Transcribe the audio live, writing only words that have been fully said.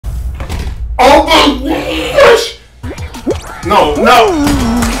Oh my gosh! No, no!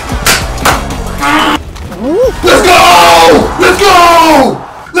 Let's go! Let's go!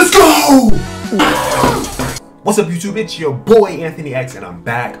 Let's go! What's up YouTube, it's your boy Anthony X and I'm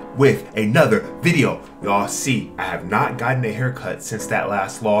back with another video. Y'all see, I have not gotten a haircut since that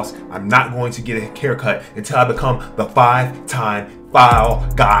last loss. I'm not going to get a haircut until I become the 5-time Fall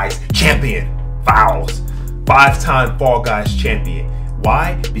Guys champion. Fouls. 5-time Fall Guys champion.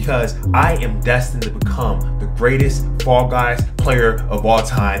 Why? Because I am destined to become the greatest Fall Guys player of all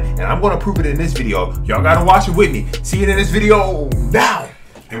time. And I'm going to prove it in this video. Y'all got to watch it with me. See it in this video now.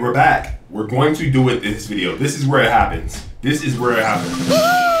 And we're back. We're going to do it in this video. This is where it happens. This is where it happens.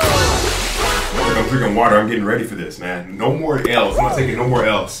 I'm drinking water. I'm getting ready for this, man. No more L's. I'm not taking no more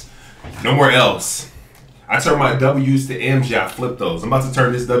L's. No more L's. I turn my W's to M's. Yeah, I flip those. I'm about to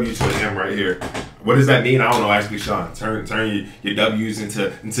turn this W to an M right here. What does that mean? I don't know. Actually, Sean. Turn your W's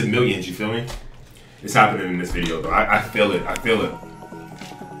into millions. You feel me? It's happening in this video, though. I feel it. I feel it.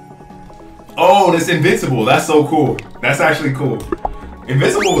 Oh, this Invincible. That's so cool. That's actually cool.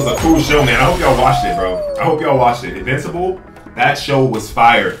 Invincible was a cool show, man. I hope y'all watched it, bro. I hope y'all watched it. Invincible, that show was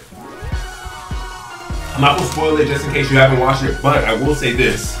fire. I'm not gonna spoil it just in case you haven't watched it, but I will say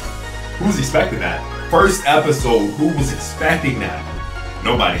this. Who's expecting that? First episode, who was expecting that?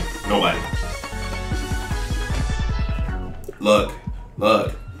 Nobody. Nobody. Look.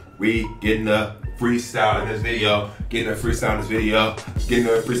 We getting the freestyle in this video. Getting a freestyle in this video. Getting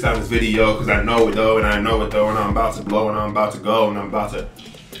a freestyle in this video because I know it though, and I know it though, and I'm about to blow, and I'm about to go, and I'm about to.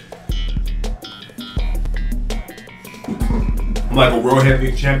 I'm like a world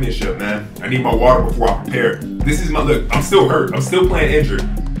heavyweight championship, man. I need my water before I prepare. This is my look. I'm still hurt. I'm still playing injured.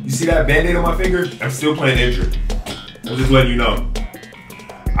 You see that band-aid on my finger? I'm still playing injured. I'm just letting you know.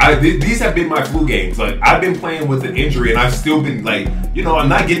 These have been my flu games. Like, I've been playing with an injury and I've still been like, you know, I'm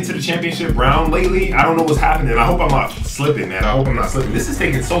not getting to the championship round lately. I don't know what's happening. I hope I'm not slipping, man. I hope I'm not slipping. This is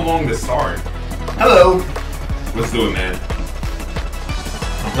taking so long to start. Hello. Let's do it, man.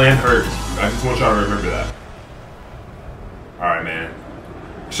 I'm playing hurt. I just want y'all to remember that. All right, man.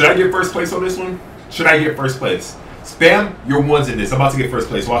 Should I get first place on this one? Should I get first place? Spam your ones in this. I'm about to get first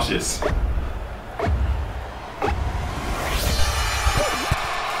place. Watch this.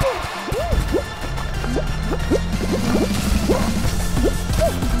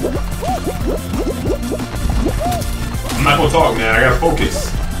 I'm not gonna talk, man. I gotta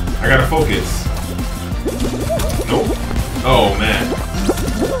focus. I gotta focus. Nope. Oh, man.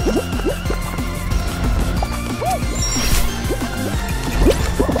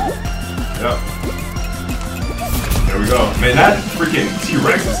 Yep. There we go. Man, that freaking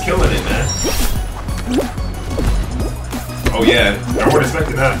T-Rex is killing it, man. Oh, yeah. I wasn't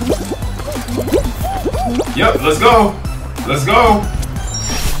expecting that. Yep, let's go. Let's go.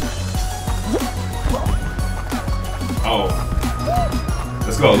 Oh.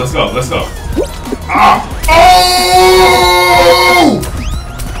 Let's go, let's go, let's go. Ah! Oh!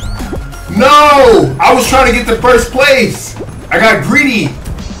 No! I was trying to get to first place. I got greedy.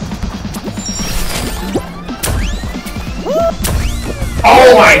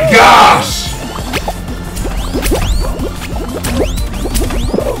 Oh my gosh!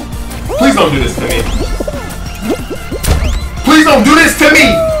 Please don't do this to me. Please don't do this to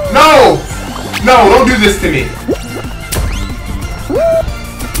me! No! No, don't do this to me.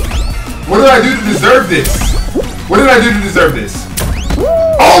 What did I do to deserve this? What did I do to deserve this?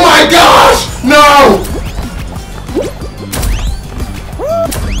 Oh my gosh! No!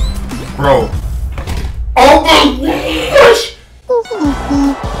 Bro. Oh my gosh!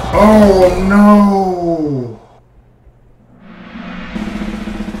 Oh no!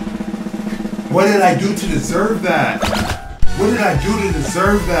 What did I do to deserve that? What did I do to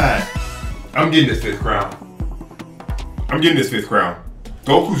deserve that? I'm getting this 5th crown. I'm getting this 5th crown.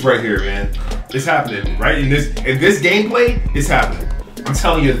 Goku's right here, man. It's happening. Right in this gameplay, it's happening. I'm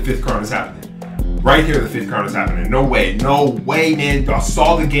telling you, the 5th crown is happening. Right here, the 5th crown is happening. No way, man. Y'all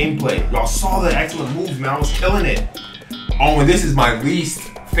saw the gameplay. Y'all saw the excellent moves, man. I was killing it. Oh, and this is my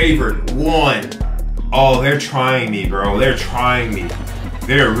least favorite one. Oh, they're trying me, bro. They're trying me.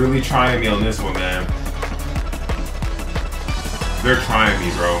 They're really trying me on this one, man. They're trying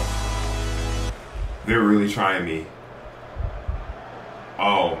me, bro. They're really trying me.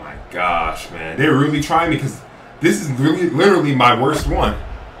 Oh my gosh, man. They're really trying me because this is really, literally my worst one.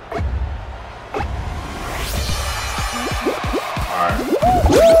 Alright.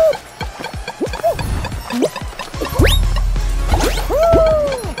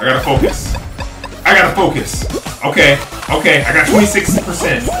 I gotta focus. I gotta focus. Okay, okay, I got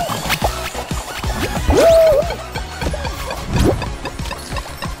 26%.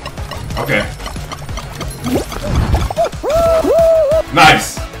 Okay.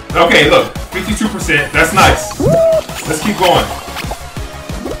 Nice. Okay, look. 52%. That's nice. Let's keep going.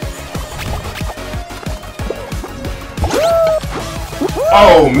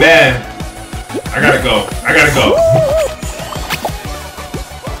 Oh, man. I gotta go. I gotta go.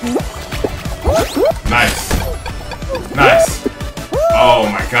 Nice. Nice. Oh,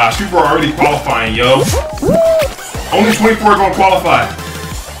 my gosh. People are already qualifying, yo. Only 24 are gonna qualify.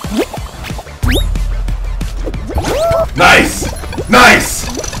 Nice! Nice!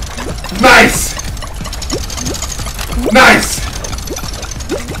 Nice! Nice!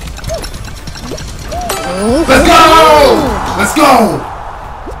 Let's go! Let's go!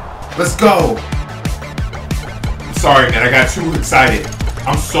 Let's go! I'm sorry, man. I got too excited.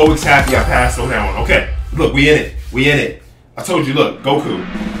 I'm so happy I passed on that one. Okay, look, we in it. We in it. I told you, look, Goku.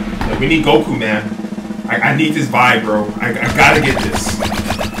 Like, we need Goku, man. I need this vibe, bro. I gotta get this.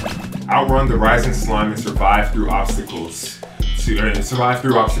 Outrun the rising slime and survive through obstacles. Survive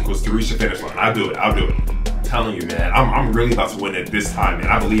through obstacles to reach the finish line. I'll do it. I'll do it. I'm telling you, man. I'm really about to win it this time, man.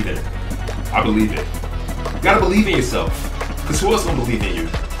 I believe in it. I believe it. You gotta believe in yourself. Because who else gonna believe in you?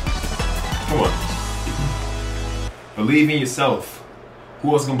 Come on. Believe in yourself.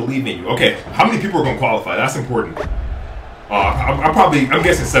 Who else gonna believe in you? Okay, how many people are gonna qualify? That's important. I'm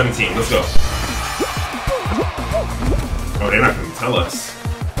guessing 17. Let's go. Oh, they're not gonna tell us.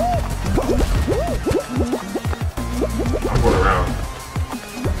 I'm going around.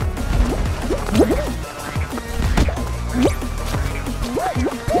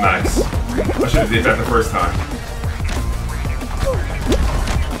 Nice. I should have did that the first time.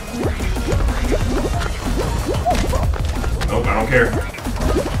 Nope, I don't care.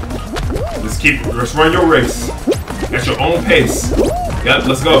 Let's run your race at your own pace. Yep,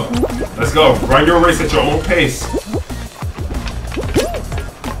 let's go. Let's go. Run your race at your own pace.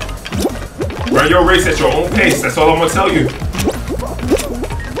 Run your race at your own pace. That's all I'm gonna tell you.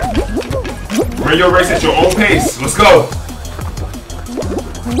 Run your race at your own pace. Let's go.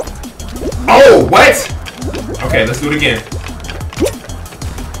 Oh, what? Okay, let's do it again.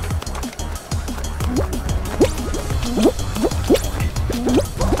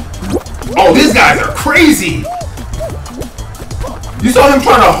 Oh, these guys are crazy. You saw him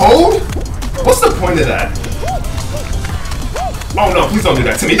trying to hold? What's the point of that? Oh no, please don't do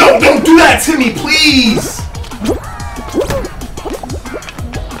that to me. No, don't do that to me, please!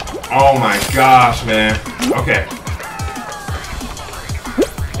 Oh my gosh, man. Okay.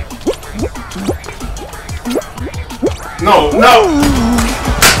 No, no!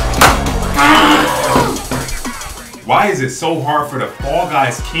 Why is it so hard for the Fall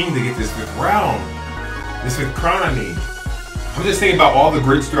Guys King to get this 5th round? This 5th crown, I mean. I'm just thinking about all the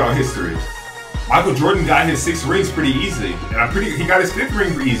greats throughout history. Michael Jordan got his 6 rings pretty easily, and he got his 5th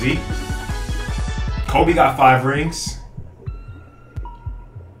ring easy. Kobe got 5 rings.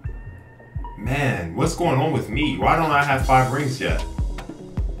 Man, what's going on with me? Why don't I have 5 rings yet?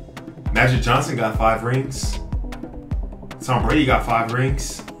 Magic Johnson got 5 rings. Tom Brady got 5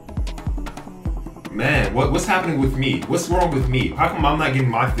 rings. Man, what's happening with me? What's wrong with me? How come I'm not getting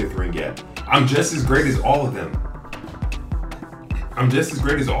my 5th ring yet? I'm just as great as all of them. I'm just as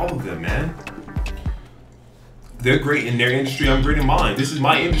great as all of them, man. They're great in their industry, I'm great in mine. This is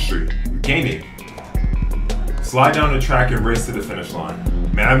my industry, gaming. Slide down the track and race to the finish line.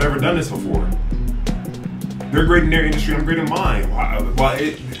 Man, I've never done this before. They're great in their industry, I'm great in mine. Well,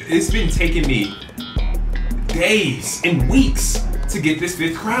 it's been taking me days and weeks to get this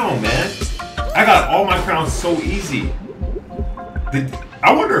 5th crown, man. I got all my crowns so easy.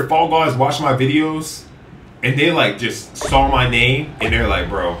 I wonder if Fall Guys watch my videos and they like just saw my name and they're like,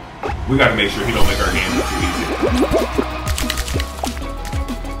 bro, we gotta make sure he don't make our game look too easy.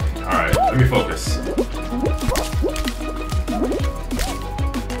 Alright, let me focus.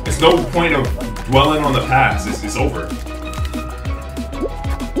 It's no point of dwelling on the past. It's over.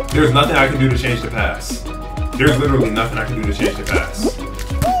 There's nothing I can do to change the past. There's literally nothing I can do to change the past.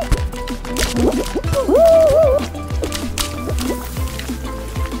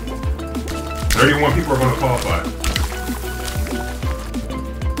 "31 people are going to qualify."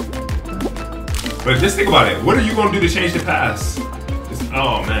 But just think about it. What are you going to do to change the past?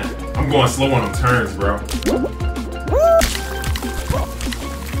 Oh man, I'm going slow on them turns, bro.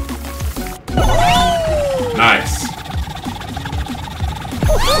 Nice.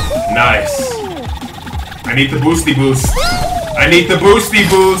 Nice. I need the boosty boost. I need the boosty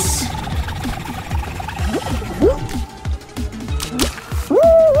boost.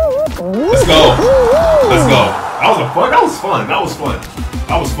 Let's go. Let's go. That was fun. That was fun.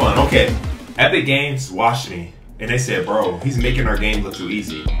 That was fun. Okay. Epic Games watched me and they said, bro, he's making our game look too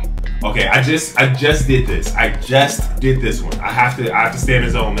easy. Okay, I just did this. I just did this one. I have to stay in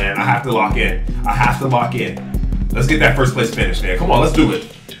the zone, man. I have to lock in. I have to lock in. Let's get that first place finish, man. Come on, let's do it.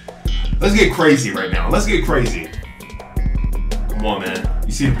 Let's get crazy right now. Let's get crazy. Come on, man.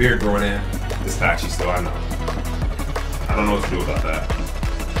 You see the beard growing in? It's patchy still, I know. I don't know what to do about that.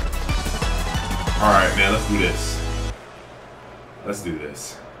 All right, man, let's do this. Let's do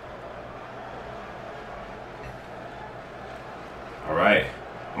this. All right.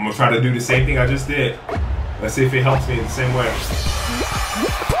 I'm gonna try to do the same thing I just did. Let's see if it helps me in the same way.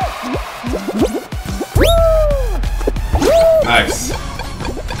 Nice.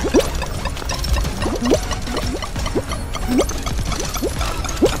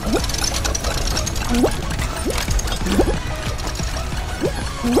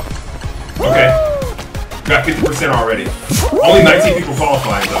 Okay. Got 50% already. Only 19 people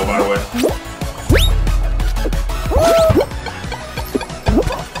qualifying though, by the way.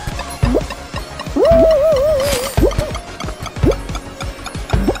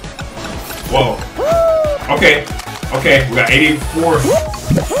 Whoa. Okay. Okay, we got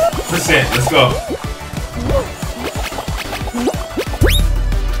 84%. Let's go.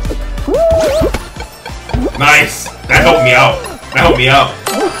 Nice. That helped me out. That helped me out.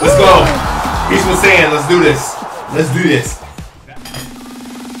 Let's go. He's been saying, let's do this. Let's do this.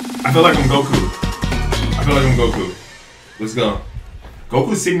 I feel like I'm Goku. I feel like I'm Goku. Let's go.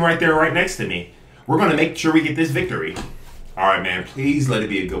 Goku's sitting right there, right next to me. We're gonna make sure we get this victory. All right, man. Please let it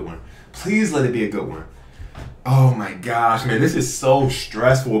be a good one. Please let it be a good one. Oh my gosh, man. This is so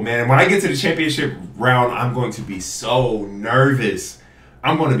stressful, man. When I get to the championship round, I'm going to be so nervous.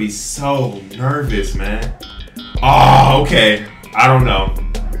 I'm going to be so nervous, man. Oh, okay. I don't know.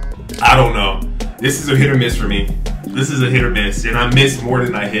 I don't know. This is a hit or miss for me. This is a hit or miss, and I miss more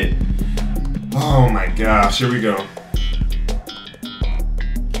than I hit. Oh my gosh, here we go.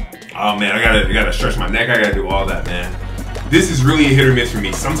 Oh man, I gotta stretch my neck. I gotta do all that, man. This is really a hit or miss for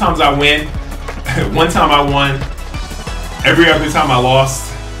me. Sometimes I win. One time I won. Every other time I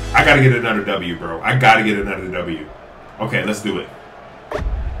lost. I gotta get another W, bro. I gotta get another W. Okay, let's do it.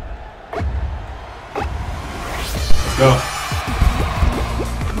 Let's go.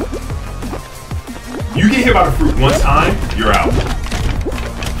 You get hit by the fruit one time, you're out.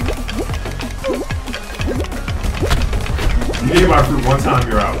 You get hit by the fruit one time,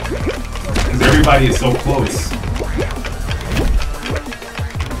 you're out. Because everybody is so close.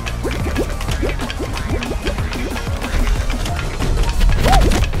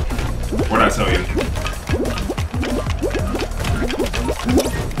 What'd I tell you?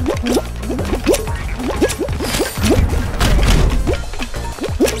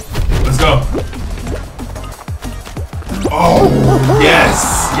 Let's go. Oh,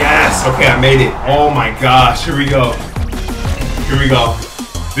 yes, yes. Okay, I made it. Oh my gosh, here we go. Here we go.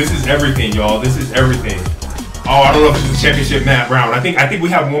 This is everything, y'all. This is everything. Oh, I don't know if it's the championship map round. I think we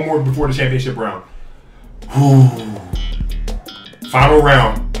have one more before the championship round. Whew. Final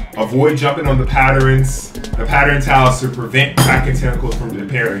round. Avoid jumping on the pattern tiles to prevent Kraken tentacles from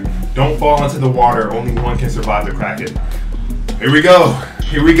repairing. Don't fall into the water. Only one can survive the Kraken. Here we go.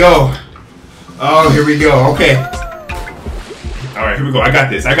 Here we go. Oh, here we go. Okay. All right, here we go. I got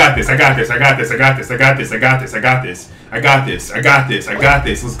this. I got this. I got this. I got this. I got this. I got this. I got this. I got this. I got this. I got this. I got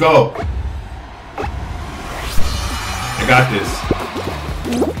this. Let's go. I got this.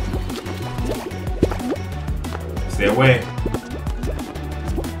 Stay away.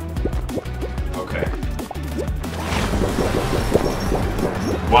 Okay.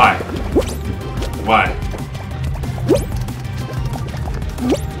 Why? Why?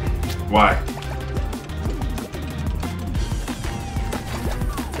 Why?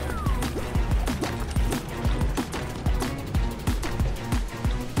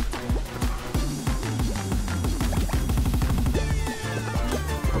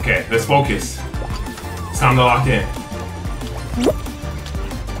 Okay, let's focus. It's time to lock in.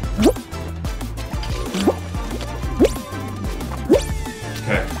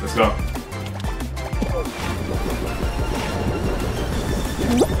 Okay, let's go.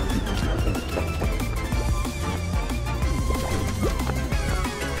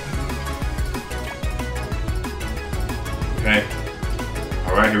 Okay.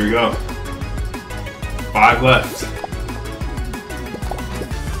 All right, here we go. 5 left.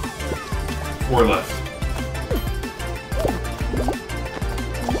 4 left.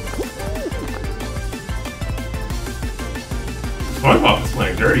 SpongeBob is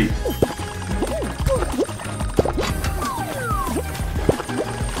playing dirty.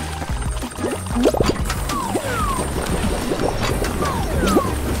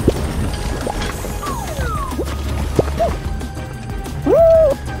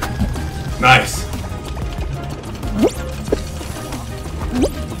 Nice.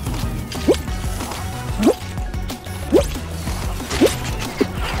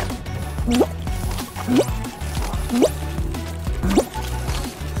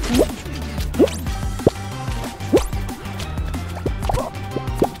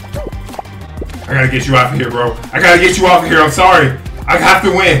 I gotta get you out of here, bro. I gotta get you off of here. I'm sorry. I have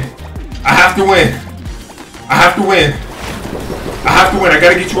to win. I have to win. I have to win. I have to win. I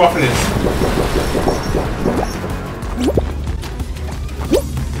gotta get you off of this.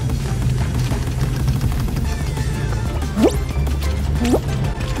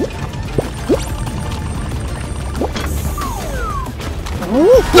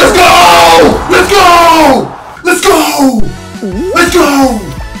 Let's go! Let's go! Let's go! Let's go!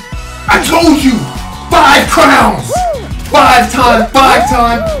 I told you! 5 crowns!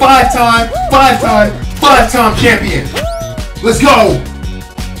 5-time champion! Let's go!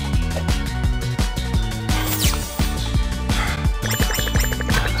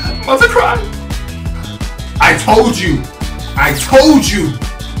 I'm about to cry! I told you! I told you!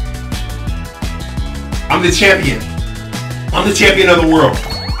 I'm the champion. I'm the champion of the world.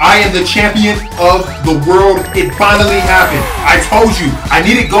 I am the champion of the world. It finally happened. I told you. I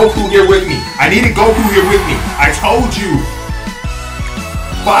needed Goku here with me. I needed Goku here with me. I told you.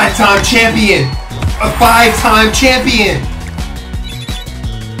 5-time champion. A 5-time champion.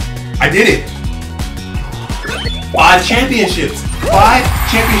 I did it. 5 championships.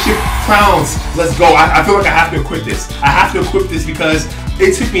 5 championship crowns. Let's go. I feel like I have to equip this. I have to equip this because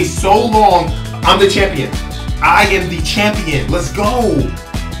it took me so long. I'm the champion. I am the champion. Let's go.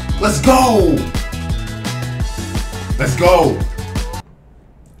 Let's go. Let's go.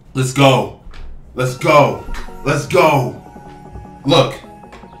 Let's go. Let's go. Let's go. Look,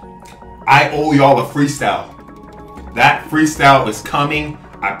 I owe y'all a freestyle. That freestyle is coming.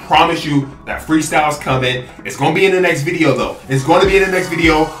 I promise you that freestyle is coming. It's gonna be in the next video though. It's gonna be in the next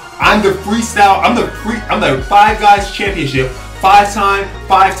video. I'm the freestyle. I'm the Five Guys Championship. 5-time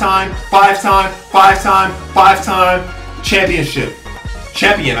championship.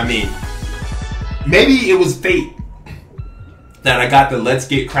 Champion, I mean. Maybe it was fate that I got the Let's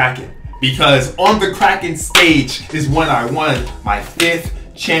Get Kraken. Because on the Kraken stage is when I won my 5th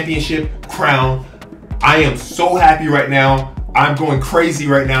championship crown. I am so happy right now. I'm going crazy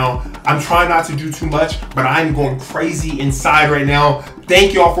right now. I'm trying not to do too much, but I'm going crazy inside right now.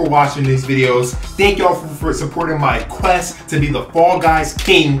 Thank y'all for watching these videos. Thank y'all for supporting my quest to be the Fall Guys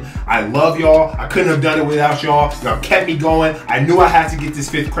King. I love y'all. I couldn't have done it without y'all. Y'all kept me going. I knew I had to get this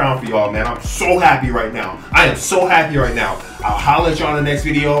 5th crown for y'all, man. I'm so happy right now. I am so happy right now. I'll holler at y'all in the next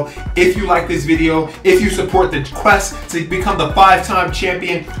video. If you like this video, if you support the quest to become the 5-time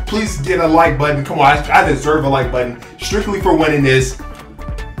champion, please get a like button. Come on, I deserve a like button. Strictly for winning this.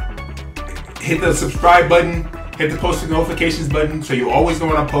 Hit the subscribe button, hit the post notifications button so you always know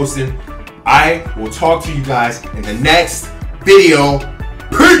when I'm posting. I will talk to you guys in the next video.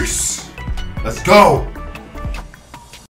 Peace! Let's go!